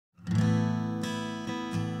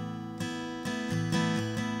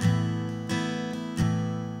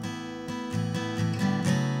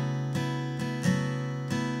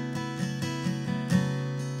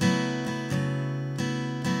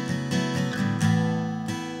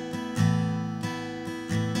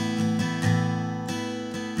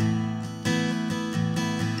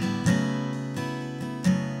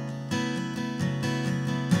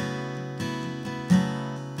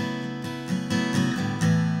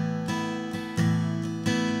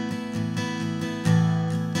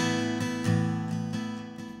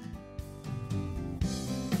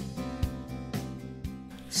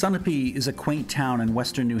Sunapee is a quaint town in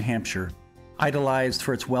western New Hampshire, idolized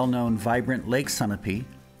for its well-known vibrant Lake Sunapee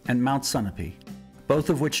and Mount Sunapee, both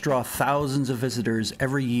of which draw thousands of visitors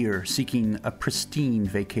every year seeking a pristine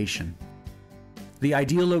vacation. The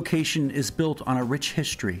ideal location is built on a rich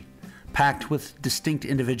history, packed with distinct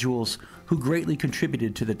individuals who greatly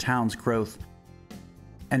contributed to the town's growth,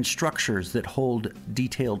 and structures that hold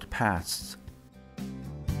detailed pasts.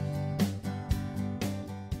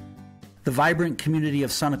 The vibrant community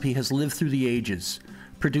of Sunapee has lived through the ages,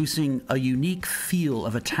 producing a unique feel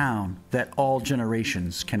of a town that all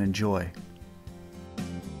generations can enjoy.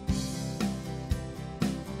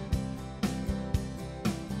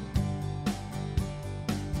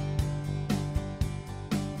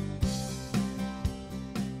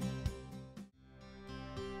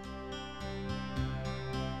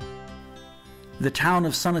 The town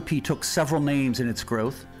of Sunapee took several names in its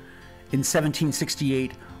growth. In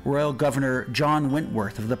 1768, Royal Governor John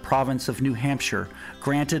Wentworth of the province of New Hampshire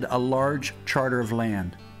granted a large charter of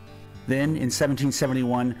land. Then, in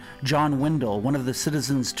 1771, John Wendell, one of the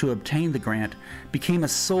citizens to obtain the grant, became a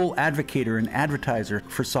sole advocator and advertiser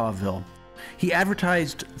for Sawville. He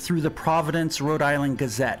advertised through the Providence, Rhode Island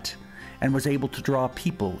Gazette and was able to draw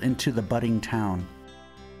people into the budding town.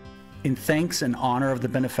 In thanks and honor of the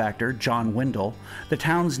benefactor, John Wendell, the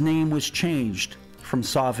town's name was changed from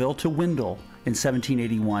Sawville to Wendell in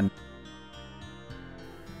 1781.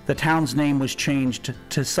 The town's name was changed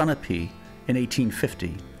to Sunapee in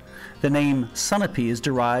 1850. The name Sunapee is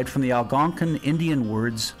derived from the Algonquin Indian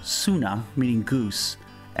words Suna, meaning goose,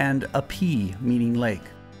 and Apee, meaning lake.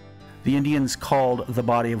 The Indians called the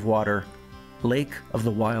body of water Lake of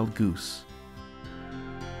the Wild Goose.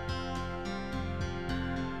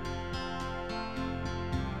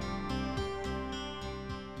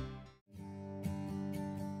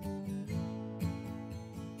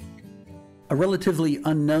 A relatively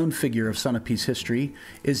unknown figure of Sunapee's history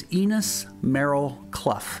is Enos Merrill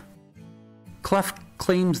Clough. Clough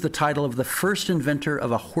claims the title of the first inventor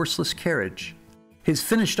of a horseless carriage. His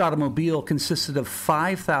finished automobile consisted of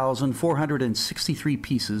 5,463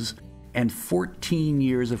 pieces and 14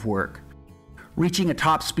 years of work. Reaching a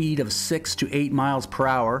top speed of 6 to 8 miles per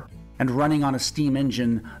hour and running on a steam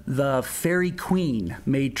engine, the Fairy Queen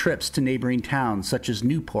made trips to neighboring towns such as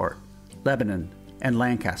Newport, Lebanon, and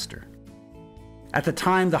Lancaster. At the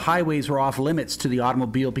time, the highways were off limits to the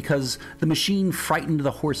automobile because the machine frightened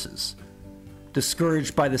the horses.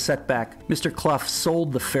 Discouraged by the setback, Mr. Clough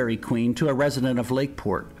sold the Fairy Queen to a resident of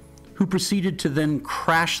Lakeport, who proceeded to then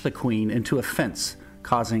crash the Queen into a fence,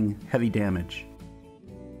 causing heavy damage.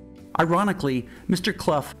 Ironically, Mr.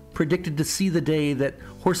 Clough predicted to see the day that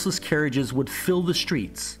horseless carriages would fill the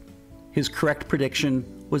streets. His correct prediction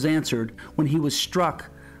was answered when he was struck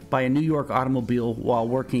by a New York automobile while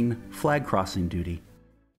working flag crossing duty.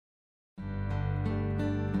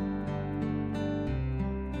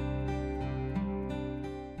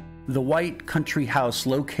 The white country house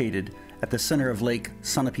located at the center of Lake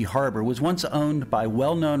Sunapee Harbor was once owned by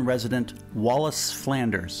well-known resident Wallace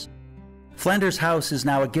Flanders. Flanders' house is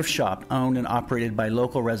now a gift shop owned and operated by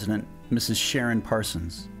local resident Mrs. Sharon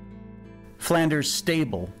Parsons. Flanders'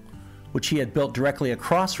 stable, which he had built directly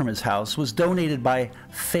across from his house, was donated by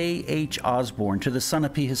Fay H. Osborne to the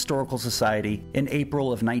Sunapee Historical Society in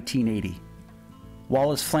April of 1980.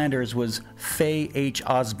 Wallace Flanders was Fay H.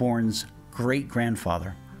 Osborne's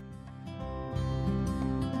great-grandfather.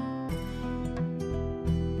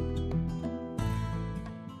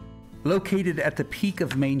 Located at the peak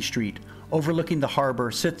of Main Street, overlooking the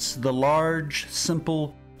harbor, sits the large,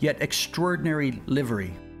 simple, yet extraordinary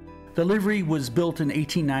livery. The livery was built in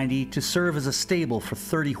 1890 to serve as a stable for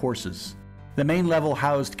 30 horses. The main level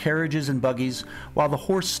housed carriages and buggies, while the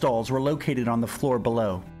horse stalls were located on the floor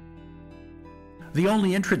below. The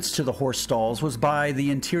only entrance to the horse stalls was by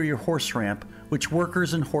the interior horse ramp, which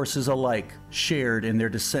workers and horses alike shared in their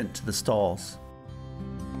descent to the stalls.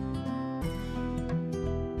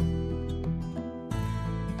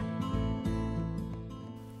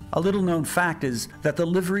 A little-known fact is that the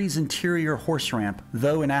livery's interior horse ramp,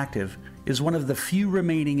 though inactive, is one of the few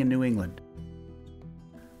remaining in New England.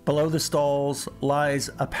 Below the stalls lies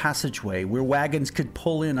a passageway where wagons could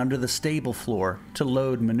pull in under the stable floor to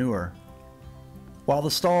load manure. While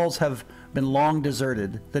the stalls have been long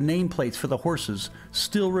deserted, the nameplates for the horses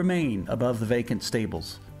still remain above the vacant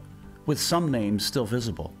stables, with some names still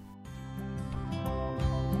visible.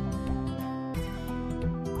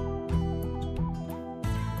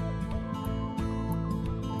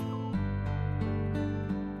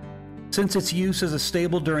 Since its use as a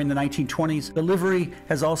stable during the 1920s, the livery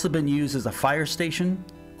has also been used as a fire station,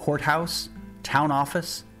 courthouse, town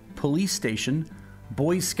office, police station,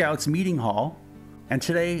 Boy Scouts meeting hall, and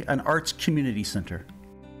today an arts community center.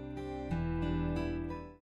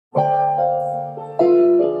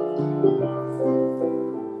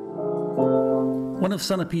 One of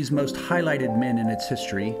Sunapee's most highlighted men in its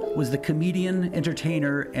history was the comedian,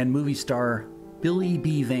 entertainer, and movie star Billy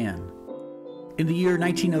B. Van. In the year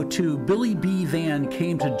 1902, Billy B. Van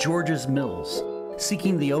came to George's Mills,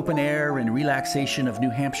 seeking the open air and relaxation of New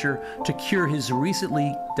Hampshire to cure his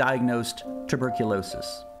recently diagnosed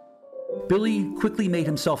tuberculosis. Billy quickly made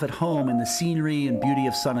himself at home in the scenery and beauty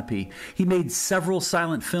of Sunapee. He made several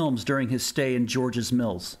silent films during his stay in George's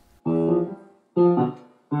Mills.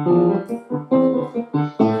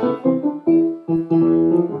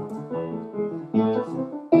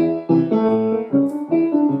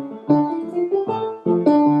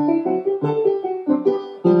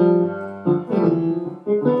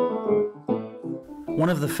 One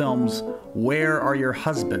of the films, Where Are Your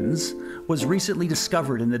Husbands?, was recently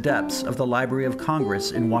discovered in the depths of the Library of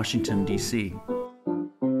Congress in Washington, D.C.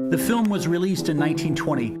 The film was released in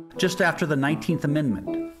 1920, just after the 19th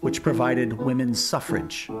Amendment, which provided women's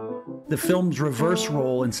suffrage. The film's reverse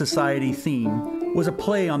role in society theme was a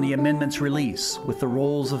play on the amendment's release, with the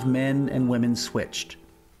roles of men and women switched.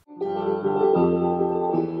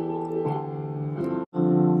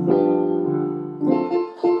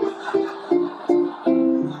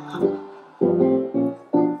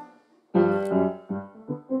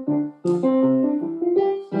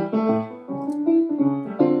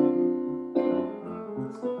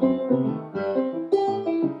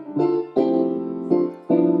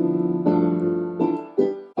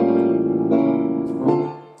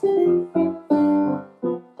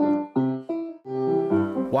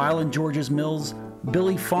 While in George's Mills,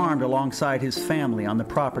 Billy farmed alongside his family on the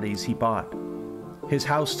properties he bought. His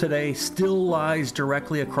house today still lies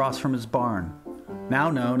directly across from his barn, now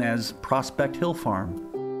known as Prospect Hill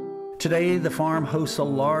Farm. Today, the farm hosts a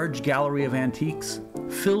large gallery of antiques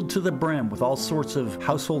filled to the brim with all sorts of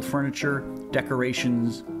household furniture,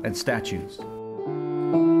 decorations, and statues.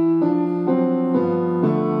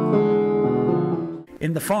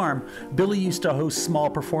 In the farm, Billy used to host small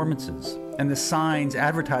performances, and the signs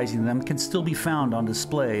advertising them can still be found on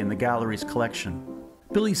display in the gallery's collection.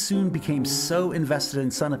 Billy soon became so invested in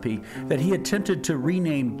Sunapee that he attempted to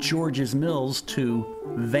rename George's Mills to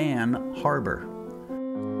Van Harbor.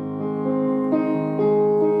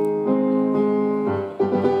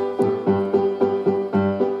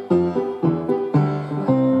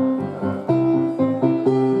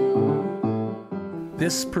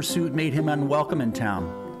 This pursuit made him unwelcome in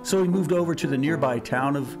town, so he moved over to the nearby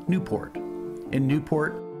town of Newport. In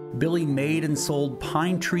Newport, Billy made and sold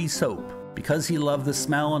pine tree soap because he loved the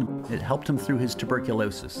smell and it helped him through his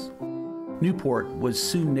tuberculosis. Newport was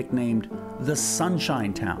soon nicknamed the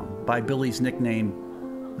Sunshine Town by Billy's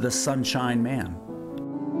nickname, the Sunshine Man.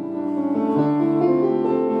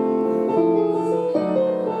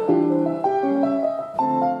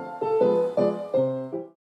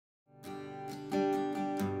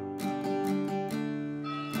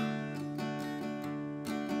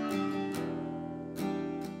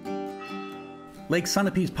 Lake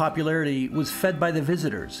Sunapee's popularity was fed by the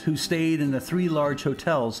visitors who stayed in the 3 large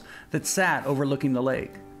hotels that sat overlooking the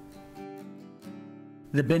lake.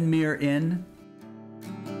 The Benmere Inn,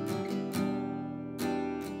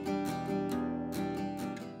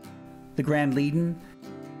 the Grand Leadon,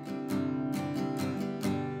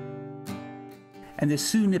 and the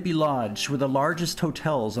Sunapee Lodge were the largest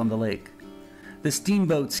hotels on the lake. The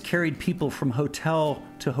steamboats carried people from hotel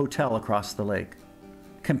to hotel across the lake.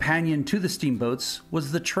 Companion to the steamboats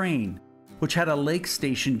was the train, which had a lake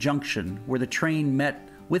station junction where the train met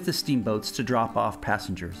with the steamboats to drop off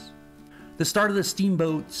passengers. The start of the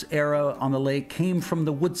steamboats era on the lake came from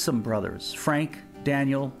the Woodsum brothers, Frank,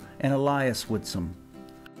 Daniel, and Elias Woodsum.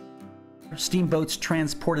 Steamboats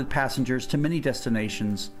transported passengers to many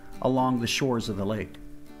destinations along the shores of the lake.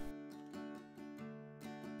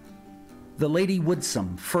 The Lady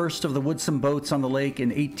Woodsum, first of the Woodsum boats on the lake in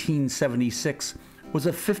 1876, was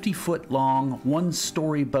a 50-foot-long,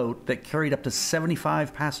 1-story boat that carried up to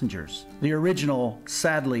 75 passengers. The original,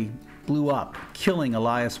 sadly, blew up, killing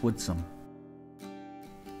Elias Woodsum.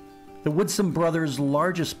 The Woodsum brothers'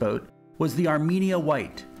 largest boat was the Armenia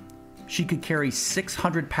White. She could carry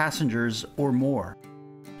 600 passengers or more.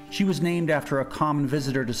 She was named after a common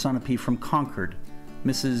visitor to Sunapee from Concord,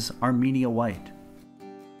 Mrs. Armenia White.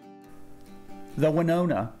 The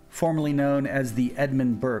Winona, formerly known as the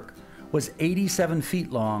Edmund Burke, was 87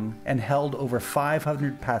 feet long and held over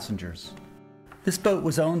 500 passengers. This boat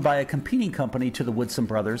was owned by a competing company to the Woodsum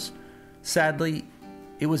brothers. Sadly,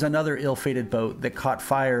 it was another ill-fated boat that caught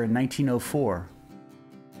fire in 1904.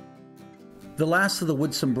 The last of the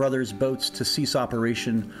Woodsum brothers' boats to cease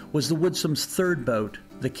operation was the Woodsum's third boat,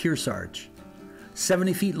 the Kearsarge.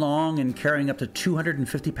 70 feet long and carrying up to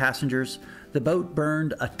 250 passengers, the boat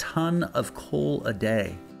burned a ton of coal a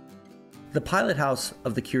day. The pilot house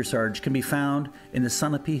of the Kearsarge can be found in the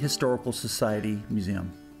Sunapee Historical Society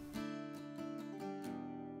Museum.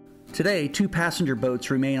 Today, 2 passenger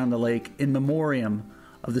boats remain on the lake in memoriam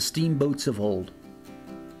of the steamboats of old.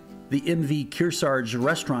 The MV Kearsarge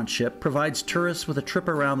restaurant ship provides tourists with a trip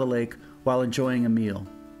around the lake while enjoying a meal.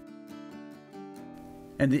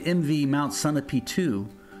 And the MV Mount Sunapee II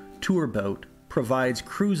tour boat provides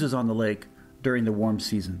cruises on the lake during the warm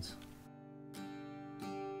seasons.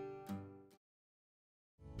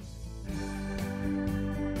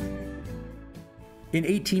 In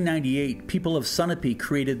 1898, people of Sunapee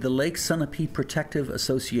created the Lake Sunapee Protective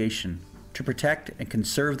Association to protect and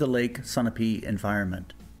conserve the Lake Sunapee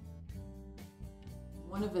environment.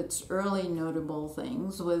 One of its early notable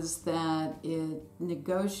things was that it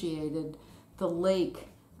negotiated the lake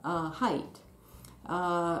height.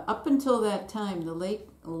 Up until that time, the lake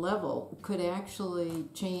level could actually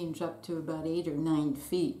change up to about 8 or 9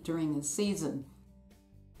 feet during a season.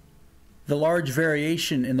 The large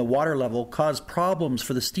variation in the water level caused problems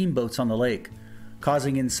for the steamboats on the lake,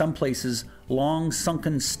 causing in some places long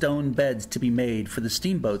sunken stone beds to be made for the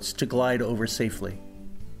steamboats to glide over safely.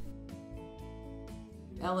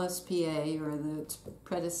 LSPA, or its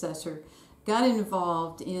predecessor, got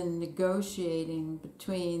involved in negotiating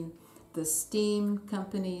between the steam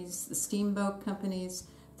companies, the steamboat companies,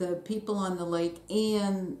 the people on the lake,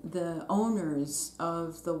 and the owners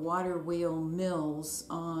of the water wheel mills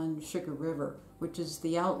on Sugar River, which is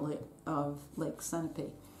the outlet of Lake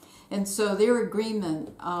Sunapee. And so their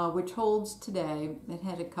agreement, which holds today, it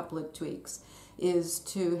had a couple of tweaks, is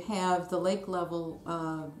to have the lake level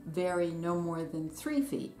vary no more than 3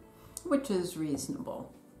 feet, which is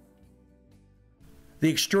reasonable. The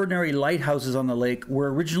extraordinary lighthouses on the lake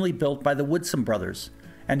were originally built by the Woodsum brothers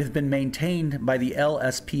and have been maintained by the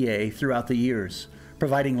LSPA throughout the years,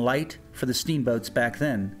 providing light for the steamboats back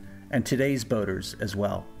then and today's boaters as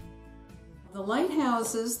well. The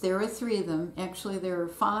lighthouses, there are 3 of them. Actually, there are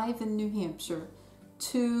 5 in New Hampshire.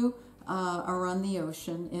 2 are on the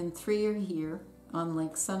ocean, and 3 are here on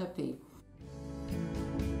Lake Sunapee.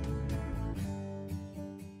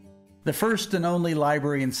 The first and only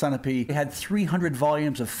library in Sunapee had 300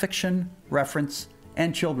 volumes of fiction, reference,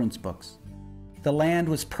 and children's books. The land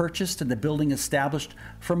was purchased and the building established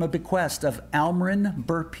from a bequest of Almarin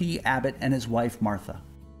Burpee Abbott and his wife Martha.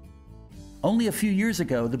 Only a few years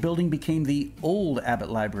ago, the building became the old Abbott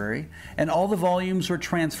Library, and all the volumes were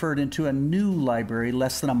transferred into a new library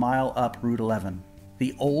less than a mile up Route 11.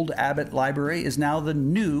 The old Abbott Library is now the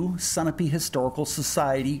new Sunapee Historical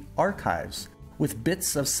Society Archives, with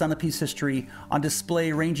bits of Sunapee's history on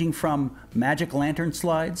display ranging from magic lantern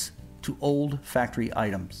slides to old factory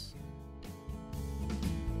items.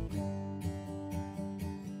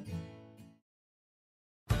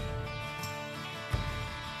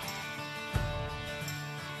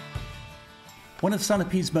 One of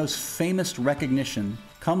Sunapee's most famous recognition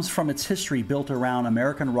comes from its history built around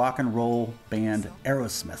American rock and roll band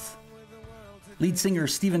Aerosmith. Lead singer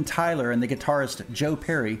Steven Tyler and the guitarist Joe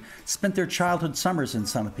Perry spent their childhood summers in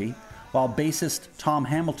Sunapee, while bassist Tom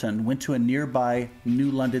Hamilton went to a nearby New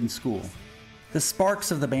London school. The sparks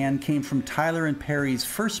of the band came from Tyler and Perry's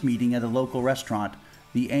first meeting at a local restaurant,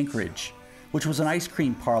 the Anchorage, which was an ice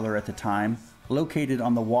cream parlor at the time, located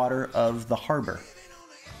on the water of the harbor.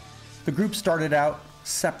 The group started out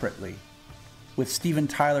separately, with Steven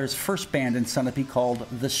Tyler's first band in Sunapee called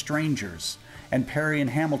The Strangers, and Perry and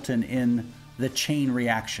Hamilton in The Chain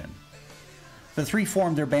Reaction. The 3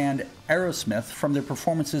 formed their band Aerosmith from their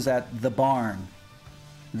performances at The Barn.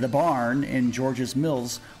 The Barn in George's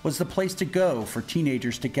Mills was the place to go for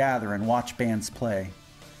teenagers to gather and watch bands play.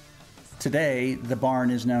 Today, The Barn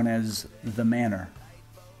is known as The Manor.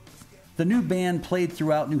 The new band played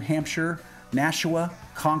throughout New Hampshire, Nashua,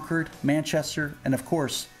 Concord, Manchester, and of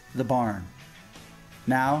course, The Barn.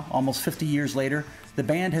 Now, almost 50 years later, the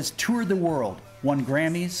band has toured the world, won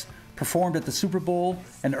Grammys, performed at the Super Bowl,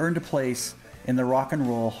 and earned a place in the Rock and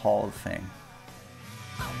Roll Hall of Fame.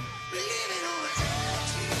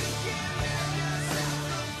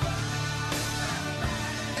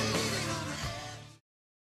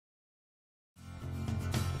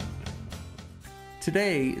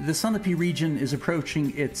 Today, the Sunapee region is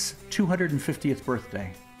approaching its 250th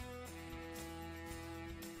birthday.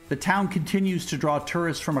 The town continues to draw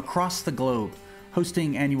tourists from across the globe,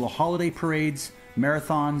 hosting annual holiday parades,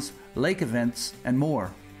 marathons, lake events, and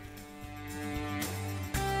more.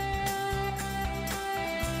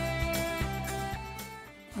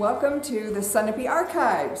 Welcome to the Sunapee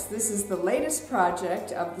Archives. This is the latest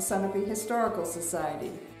project of the Sunapee Historical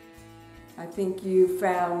Society. I think you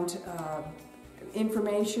found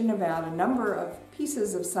information about a number of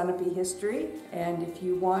pieces of Sunapee history, and if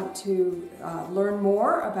you want to learn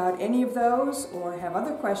more about any of those or have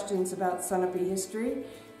other questions about Sunapee history,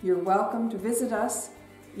 you're welcome to visit us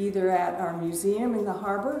either at our museum in the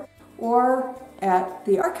harbor or at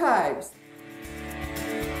the archives.